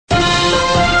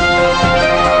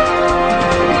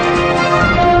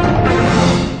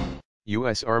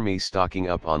U.S. Army stocking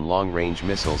up on long-range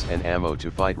missiles and ammo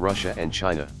to fight Russia and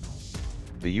China.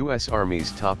 The U.S.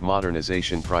 Army's top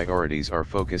modernization priorities are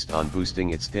focused on boosting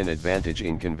its thin advantage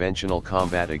in conventional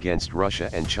combat against Russia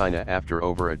and China after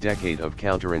over a decade of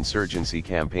counterinsurgency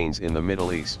campaigns in the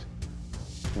Middle East.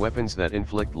 Weapons that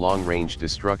inflict long-range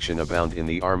destruction abound in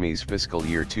the Army's fiscal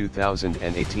year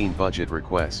 2018 budget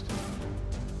request.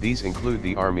 These include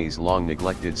the Army's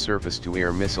long-neglected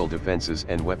surface-to-air missile defenses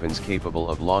and weapons capable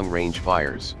of long-range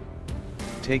fires.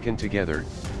 Taken together,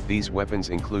 these weapons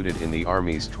included in the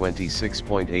Army's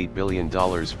 $26.8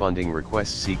 billion funding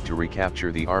request seek to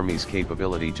recapture the Army's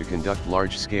capability to conduct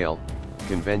large-scale,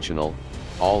 conventional,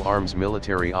 all-arms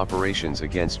military operations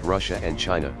against Russia and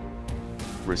China.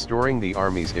 Restoring the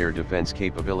Army's air defense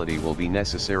capability will be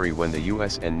necessary when the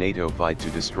US and NATO fight to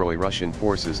destroy Russian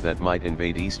forces that might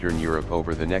invade Eastern Europe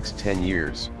over the next 10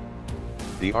 years.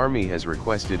 The Army has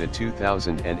requested a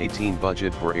 2018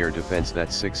 budget for air defense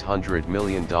that's $600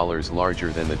 million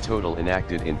larger than the total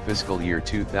enacted in fiscal year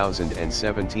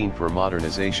 2017 for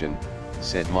modernization,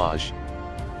 said Maj.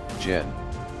 Gen.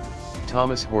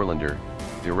 Thomas Horlander,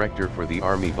 Director for the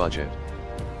Army Budget.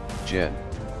 Gen.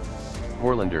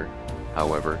 Horlander,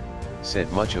 however,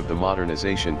 said much of the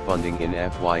modernization funding in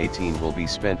FY18 will be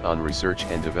spent on research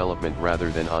and development rather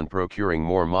than on procuring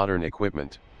more modern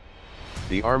equipment.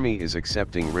 The Army is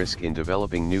accepting risk in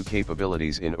developing new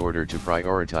capabilities in order to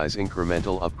prioritize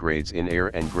incremental upgrades in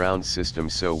air and ground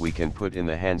systems so we can put in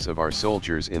the hands of our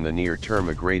soldiers in the near term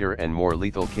a greater and more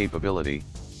lethal capability,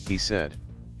 he said.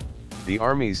 The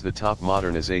Army's top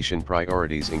modernization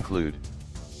priorities include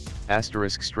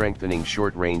strengthening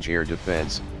short-range air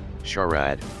defense,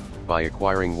 SHARAD, by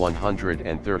acquiring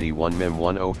 131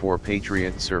 MIM-104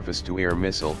 Patriot surface-to-air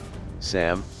missile,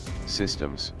 SAM,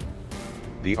 systems.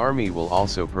 The Army will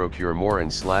also procure more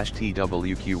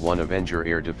AN/TWQ-1 Avenger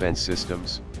air defense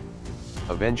systems.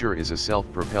 Avenger is a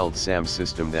self-propelled SAM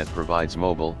system that provides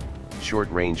mobile,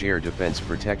 short-range air defense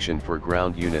protection for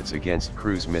ground units against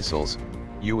cruise missiles,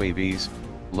 UAVs,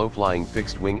 low-flying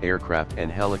fixed-wing aircraft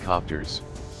and helicopters.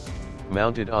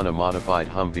 Mounted on a modified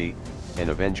Humvee, an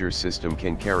Avenger system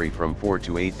can carry from 4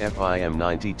 to 8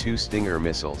 FIM-92 Stinger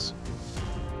missiles.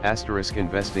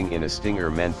 Investing in a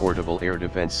Stinger man-portable air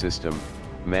defense system,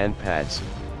 MAN-PADS,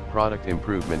 product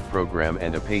improvement program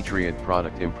and a Patriot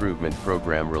product improvement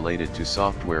program related to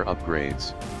software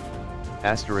upgrades.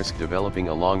 Developing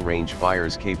a long-range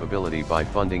fires capability by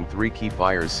funding 3 key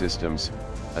fires systems,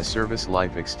 a service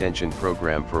life extension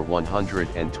program for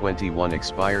 121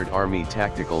 expired Army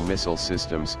tactical missile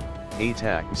systems,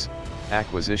 ATACMS,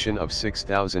 acquisition of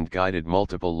 6,000 guided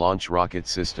multiple launch rocket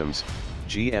systems,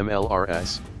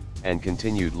 GMLRS, and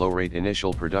continued low-rate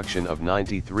initial production of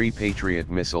 93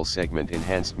 Patriot missile segment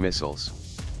enhanced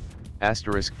missiles.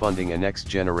 Funding a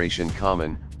next-generation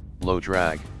common,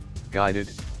 low-drag, guided,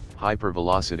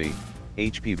 hypervelocity,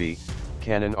 HPV,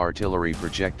 cannon artillery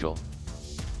projectile.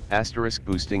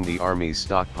 Boosting the Army's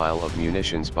stockpile of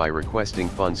munitions by requesting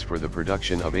funds for the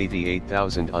production of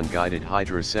 88,000 unguided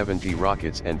Hydra 70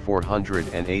 rockets and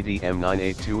 480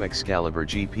 M982 Excalibur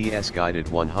GPS-guided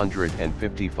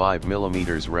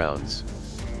 155mm rounds.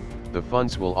 The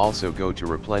funds will also go to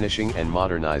replenishing and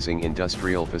modernizing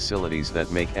industrial facilities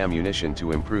that make ammunition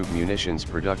to improve munitions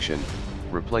production,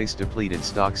 replace depleted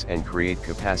stocks and create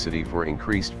capacity for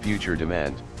increased future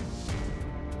demand.